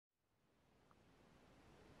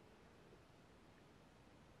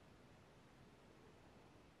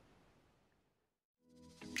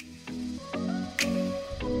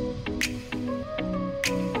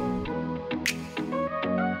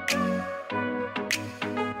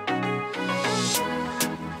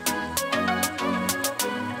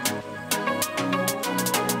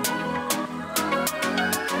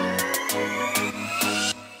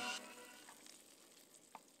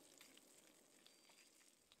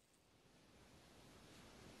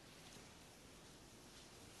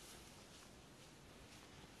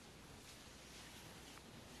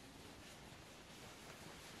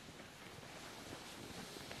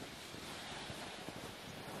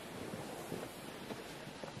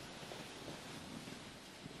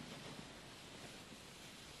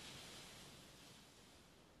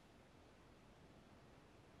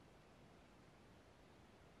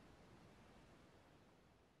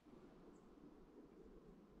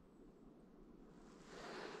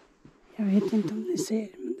Jag vet inte om ni ser,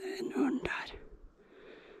 men det är en örn där.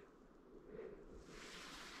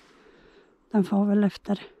 Den får väl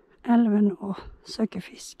efter älven och söker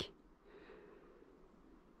fisk.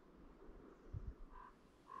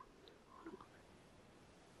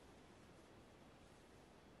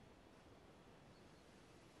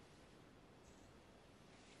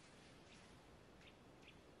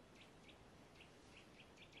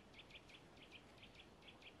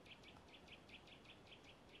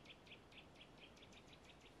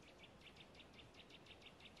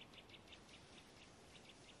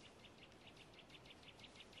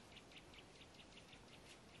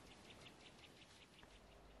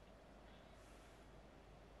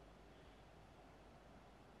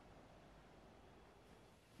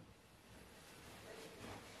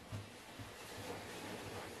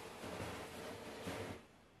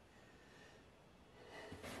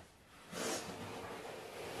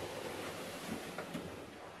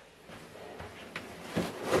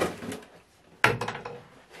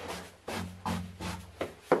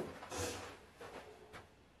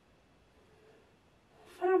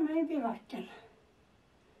 I bivacken.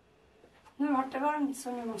 Nu vart det varmt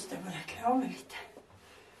så nu måste jag börja klä av mig lite.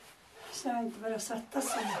 Så jag inte börjar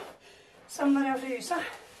svettas som börjar frysa.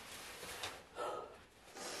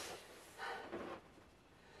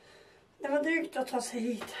 Det var drygt att ta sig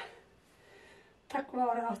hit. Tack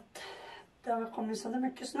vare att det har kommit så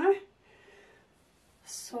mycket snö.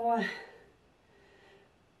 Så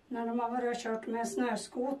när de har varit och kört med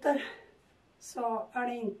snöskoter så är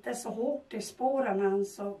det inte så hårt i spåren än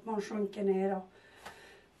så man sjunker ner.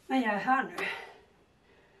 Men jag är här nu.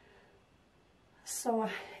 Så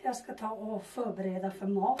jag ska ta och förbereda för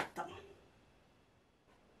maten.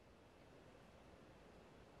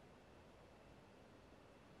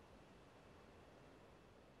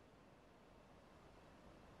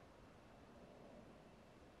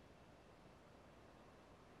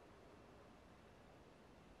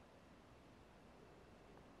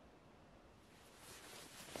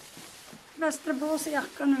 Västra på sig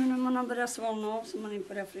jackan nu när man har börjat svalna av så man inte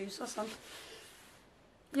börjar frysa sen.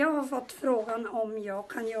 Jag har fått frågan om jag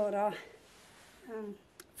kan göra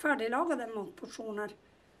färdiglagade matportioner.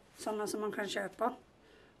 Sådana som man kan köpa.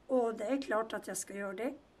 Och det är klart att jag ska göra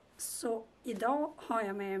det. Så idag har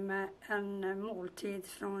jag med mig en måltid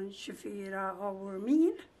från 24 hour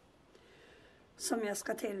meal. Som jag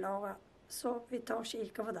ska tillaga. Så vi tar och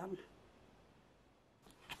kika på den.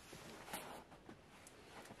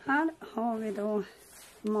 Här har vi då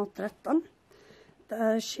maträtten. Det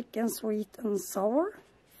är chicken sweet and sour.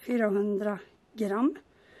 400 gram.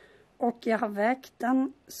 Och jag har vägt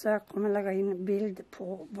den så jag kommer lägga in bild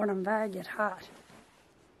på vad den väger här.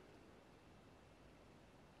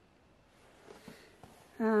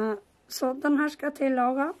 Så den här ska jag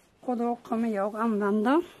tillaga. Och då kommer jag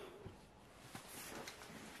använda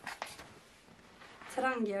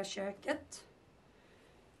trangiaköket.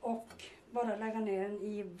 Och bara lägga ner den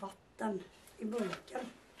i vatten i bulken.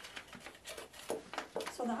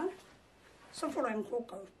 Sådär. Så får den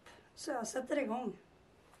koka upp. Så jag sätter igång.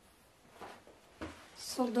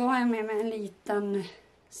 Så då har jag med mig en liten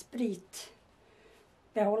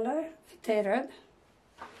spritbehållare för teröd.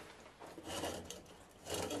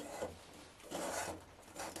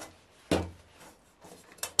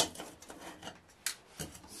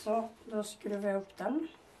 Så då skruvar jag upp den.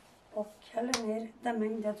 Och häller ner den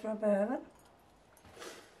mängd jag tror jag behöver.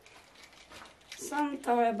 Sen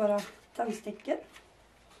tar jag bara tändstickor.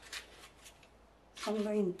 Som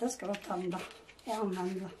då inte ska vara tända och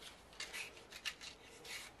använda.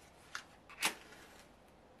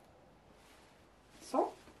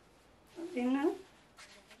 Så. Då brinner den.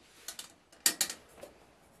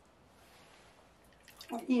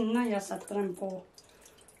 Och innan jag sätter den på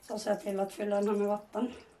så ser jag till att fylla den med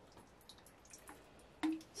vatten.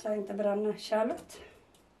 Så jag inte bränner kärlet.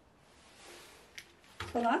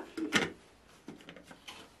 Sådär.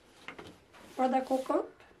 Får det koka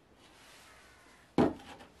upp.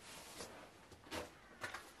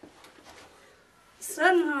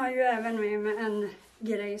 Sen har jag ju även med mig en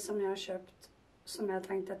grej som jag har köpt. Som jag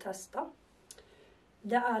tänkte testa.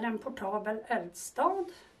 Det är en portabel eldstad.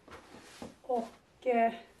 Och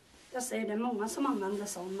jag säger det är många som använder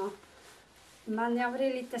sådana. Men jag var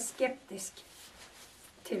lite skeptisk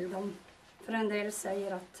till dem. För en del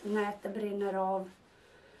säger att nätet brinner av.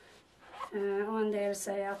 Och en del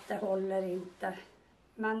säger att det håller inte.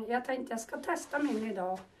 Men jag tänkte jag ska testa min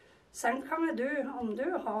idag. Sen kan väl du, om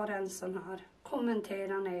du har en sån här,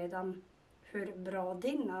 kommentera nedan hur bra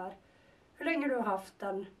din är. Hur länge du har haft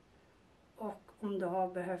den. Och om du har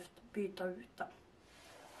behövt byta ut den.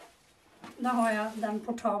 Då har jag den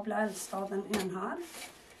portabla eldstaden i den här.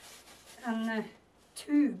 en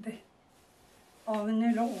tub av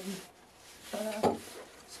nylon.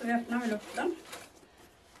 Så vi öppnar väl upp den.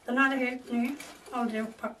 Den här är helt ny, aldrig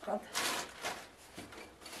upppackad.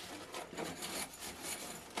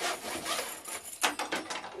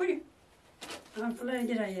 Oj, här får det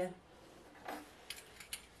grejer.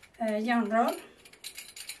 Järnrör.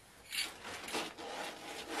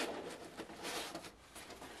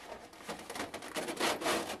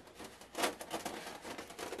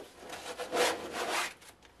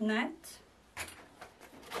 Nät.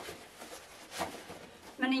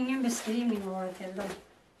 Men ingen beskrivning var det till den.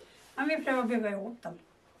 Men vi prövar att bygga ihop den.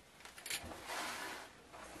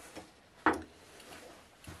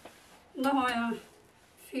 Då har jag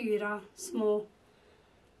 4 små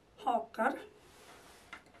hakar.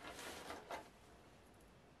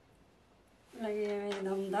 Lägger vi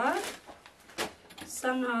dem där.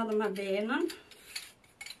 Sen har jag de här benen.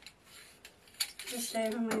 Vi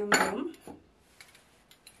ser hur man gör med dem.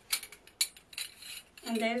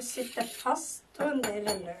 En del sitter fast och en del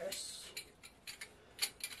är lös.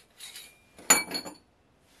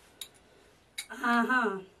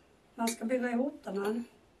 Aha, man ska bygga ihop den här.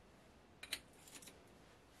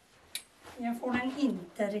 Jag får den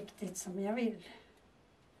inte riktigt som jag vill.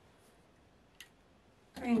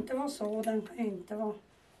 Den kan inte vara så, den kan inte vara...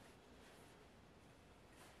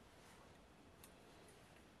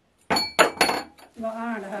 Vad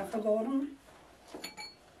är det här för garn?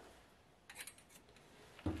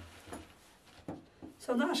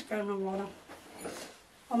 Så där ska det nog vara.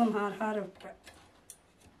 Och de här uppe.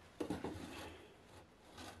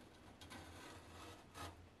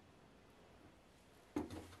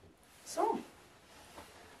 Så.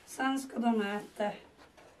 Sen ska de äta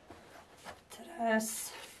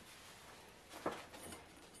träs.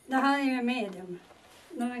 Det här är ju medium.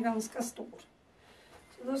 Den är ganska stor.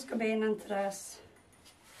 Så då ska benen träs.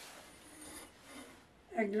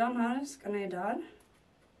 Öglan här ska ner där.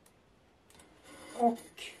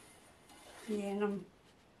 Och genom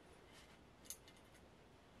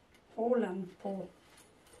hålen på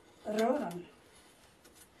rören.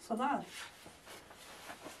 Så där.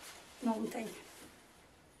 Någonting.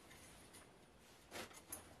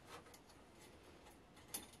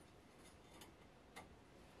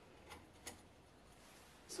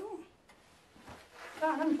 Så. Då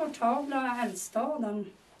är den portabla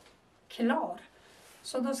eldstaden klar.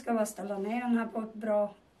 Så då ska vi ställa ner den här på ett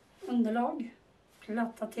bra underlag.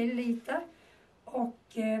 Platta till lite och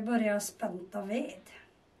börja spänta ved.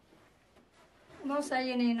 Och då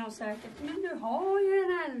säger ni nog säkert, men du har ju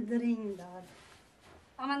en eldring där.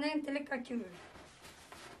 Ja, men det är inte lika kul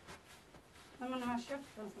när man har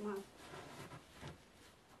köpt en sån här.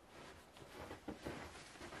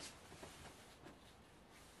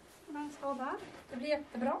 Den står där, det blir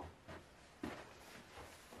jättebra.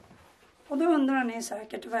 Och då undrar ni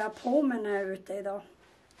säkert vad jag har på mig när jag är ute idag.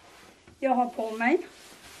 Jag har på mig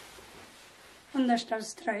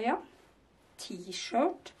underställströja,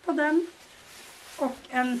 t-shirt på den och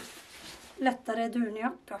en lättare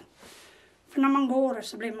dunjacka. För när man går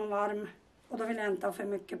så blir man varm och då vill jag inte ha för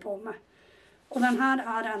mycket på mig. Och den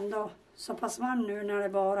här är ändå så pass varm nu när det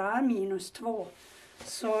bara är -2.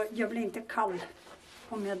 Så jag blir inte kall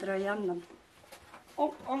om jag drar igen den.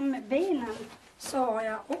 Och om benen så har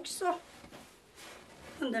jag också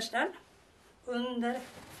underställ under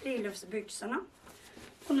friluftsbyxorna.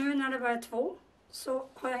 Och nu när det bara är 2 så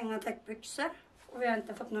har jag inga täckbyxor. Och vi har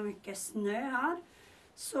inte fått något mycket snö här.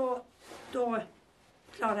 Så då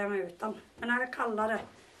klarar jag mig utan. Men när det är kallare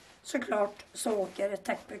såklart så åker det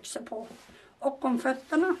täckbyxor på. Och om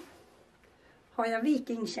fötterna har jag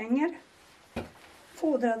vikingkängor.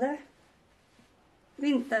 Fodrade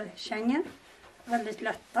vinterkängor. Väldigt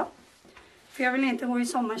lätta. För jag vill inte gå i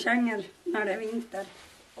sommarkängor när det är vinter.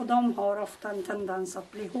 Och de har ofta en tendens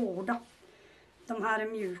att bli hårda. De här är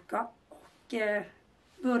mjuka. Och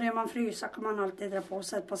börjar man frysa kan man alltid dra på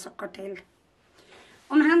sig ett par sockar till.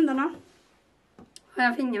 Om händerna har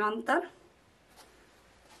jag fingervantar.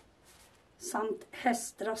 Samt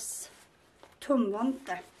hästras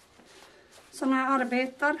tumvante. Så när jag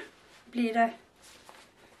arbetar blir det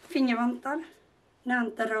fingervantar. När jag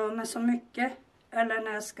inte rör mig så mycket. Eller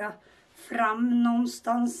när jag ska fram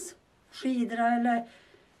någonstans. Skidra eller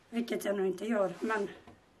vilket jag nu inte gör. Men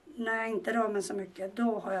när jag inte rör mig så mycket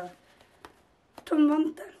då har jag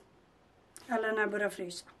tumvante. Eller när jag börjar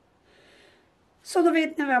frysa. Så då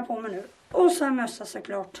vet ni vad jag har på mig nu. Och så är mössa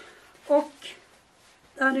såklart. Och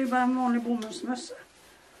det här är ju bara en vanlig bomullsmössa.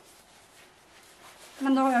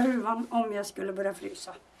 Men då har jag huvan om jag skulle börja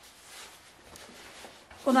frysa.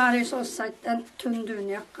 Och det här är ju så sagt en tunn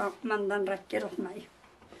dunjacka. Men den räcker åt mig.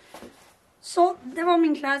 Så det var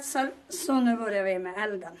min klädsel. Så nu börjar vi med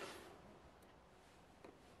elden.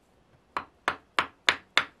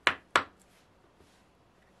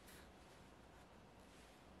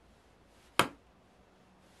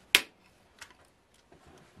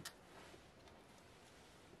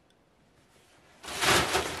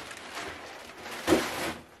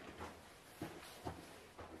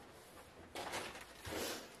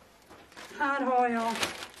 Här har jag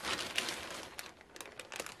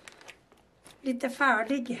lite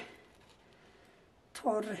färdig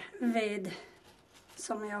torr ved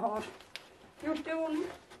som jag har gjort i ordning.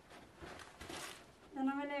 Den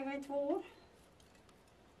har väl legat i 2 år.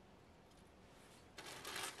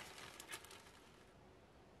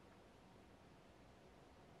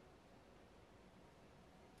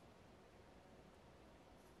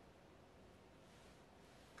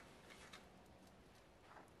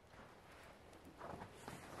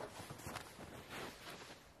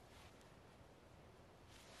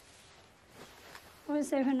 Och vi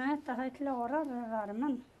ser hur nätet här klarar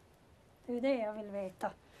värmen. Det är det jag vill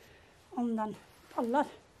veta. Om den pallar.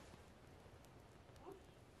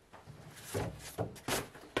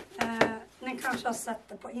 Ni kanske har sett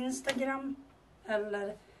det på Instagram.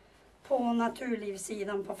 Eller på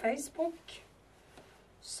Naturliv-sidan på Facebook.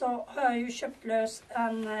 Så har jag ju köpt lös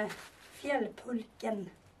en fjällpulken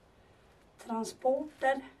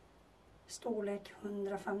transporter. Storlek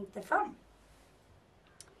 155.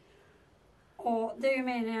 Och det är ju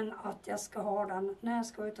meningen att jag ska ha den när jag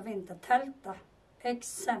ska ut och vintertälta.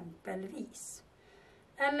 Exempelvis.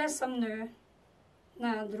 Eller som nu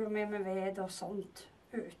när jag drog med mig ved och sånt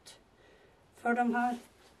ut. För de här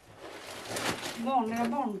vanliga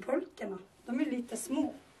barnpulkorna, de är lite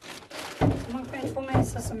små. Man kan inte få med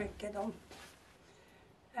sig så mycket dem.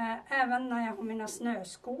 Även när jag har mina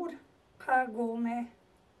snöskor kan jag gå med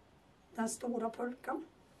den stora pulkan.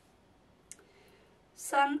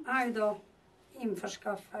 Sen har jag då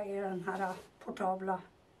införskaffa i den här portabla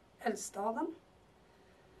eldstaden.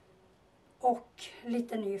 Och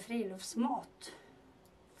lite ny friluftsmat.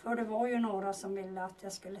 För det var ju några som ville att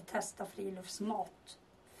jag skulle testa friluftsmat.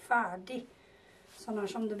 Färdig. Sådana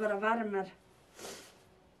som du bara värmer.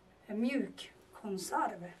 Mjuk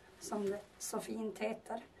konserv. Som det så fint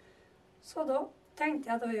heter. Så då tänkte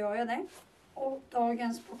jag då gör jag det. Och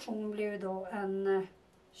dagens portion blev då en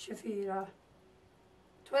 24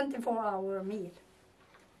 hour meal.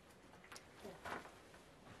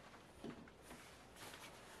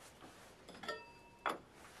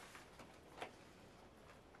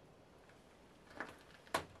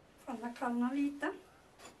 Får den kallna lite.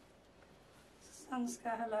 Sen ska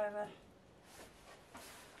jag hälla över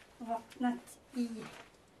vattnet i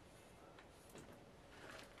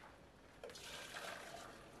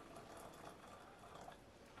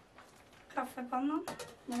kaffepannan.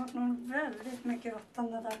 Det har varit nog väldigt mycket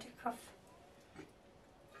vatten det där till kaffe.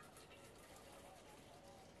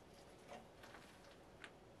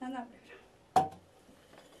 Den där blir det.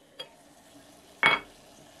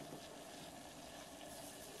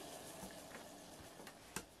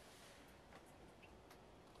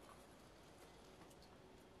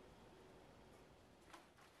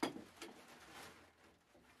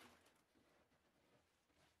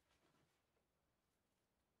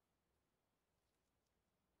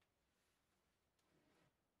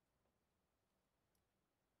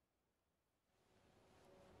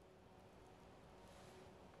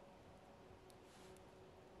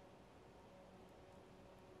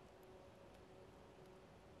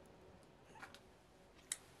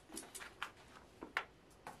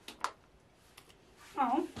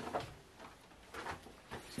 Ja,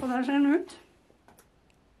 så där ser den ut.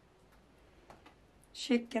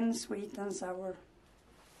 Chicken sweet and sour.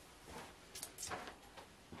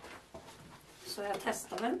 Så jag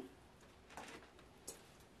testar väl.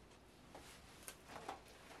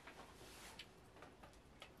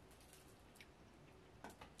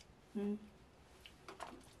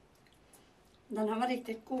 Den här var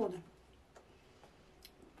riktigt god.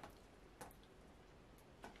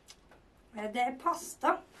 Det är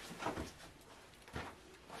pasta.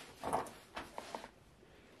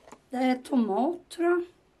 Det är tomat tror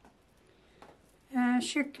jag.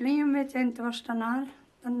 Kycklingen vet jag inte var den är.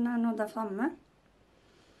 Den är nog där framme.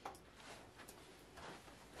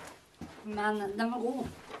 Men den var god.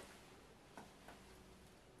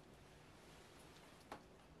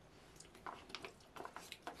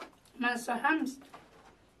 Men så hemskt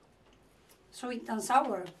sweet and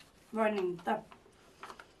sour var den inte.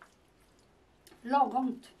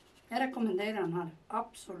 Lagomt. Jag rekommenderar den här.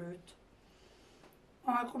 Absolut.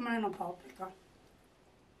 Och här kommer en paprika.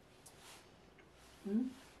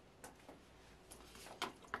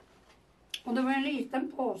 Och det var en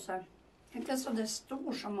liten påse. Inte så det är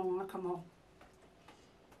stor som många kan vara.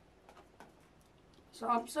 Så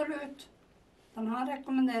absolut. Den här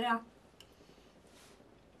rekommenderar jag.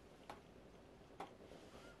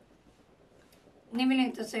 Ni vill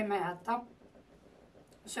inte se mig äta.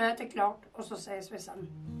 Så jag äter klart och så ses vi sen.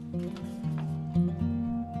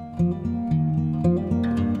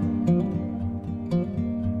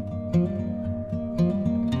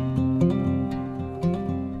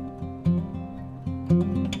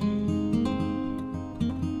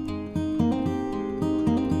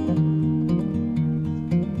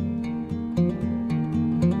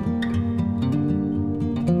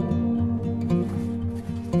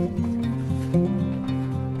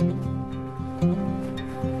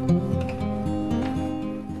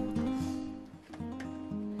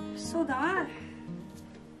 Sådär.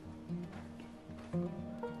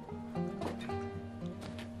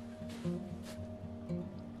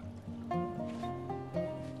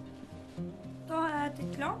 Då har jag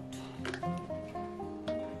ätit klart.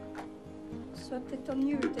 Suttit och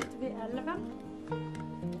njutit vid älven.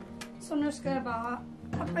 Så nu ska jag bara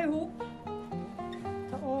tappa ihop.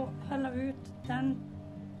 Och hälla ut den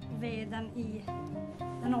veden i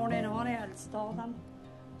den ordinarie eldstaden.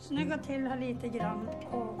 Snygga till här lite grann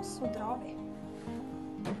och så drar vi.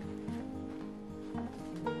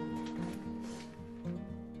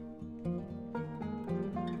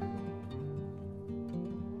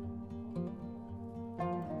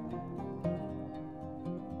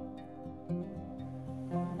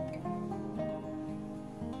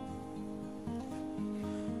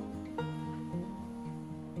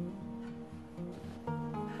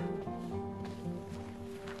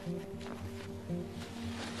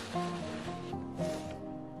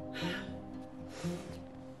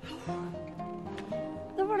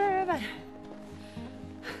 Då var det över.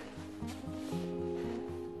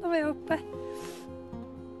 Då var jag uppe.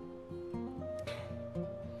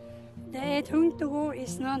 Det är tungt att gå i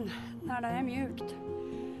snön när det är mjukt.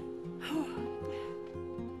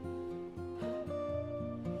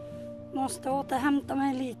 Måste återhämta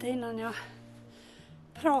mig lite innan jag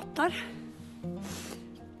pratar.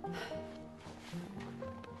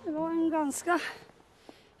 Det var en ganska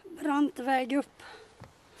brant väg upp.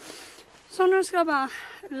 Så nu ska jag bara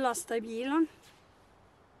lasta i bilen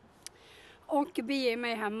och bege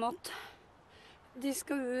mig hemåt.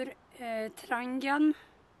 Diska ur trangen,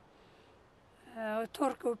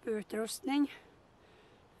 torka upp utrustning,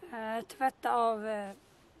 tvätta av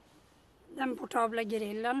den portabla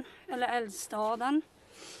grillen eller eldstaden.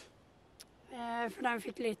 För den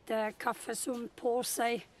fick lite kaffesump på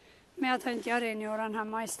sig, men jag tänkte jag rengöra den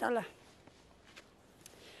hemma istället.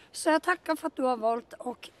 Så jag tackar för att du har valt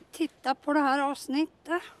att titta på det här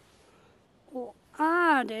avsnittet. Och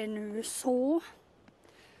är det nu så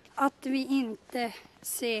att vi inte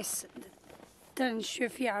ses den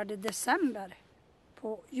 24 december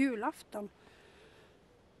på julafton,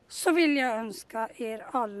 så vill jag önska er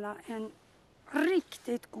alla en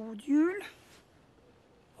riktigt god jul.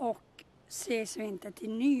 Och ses vi inte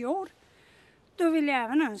till nyår, då vill jag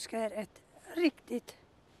även önska er ett riktigt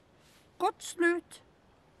gott slut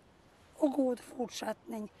och god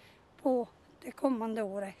fortsättning på det kommande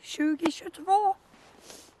året 2022.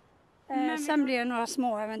 Sen blir det några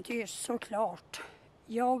små äventyr såklart.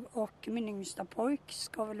 Jag och min yngsta pojk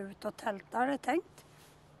ska väl ut och tälta, är det tänkt.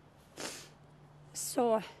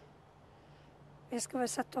 Så vi ska väl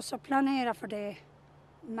sätta oss och planera för det.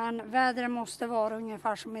 Men vädret måste vara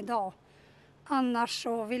ungefär som idag. Annars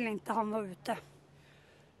så vill inte han vara ute.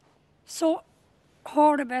 Så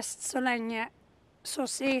ha det bäst så länge. Så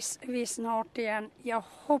ses vi snart igen. Jag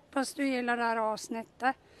hoppas du gillar det här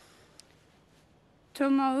avsnittet.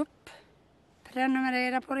 Tumma upp.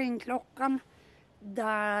 Prenumerera på ringklockan.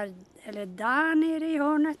 Där nere i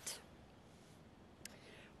hörnet.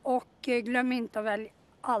 Och glöm inte att välja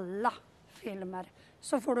alla filmer.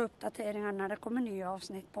 Så får du uppdateringar när det kommer nya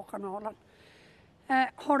avsnitt på kanalen.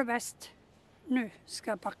 Ha det bäst. Nu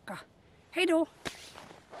ska jag packa. Hej då!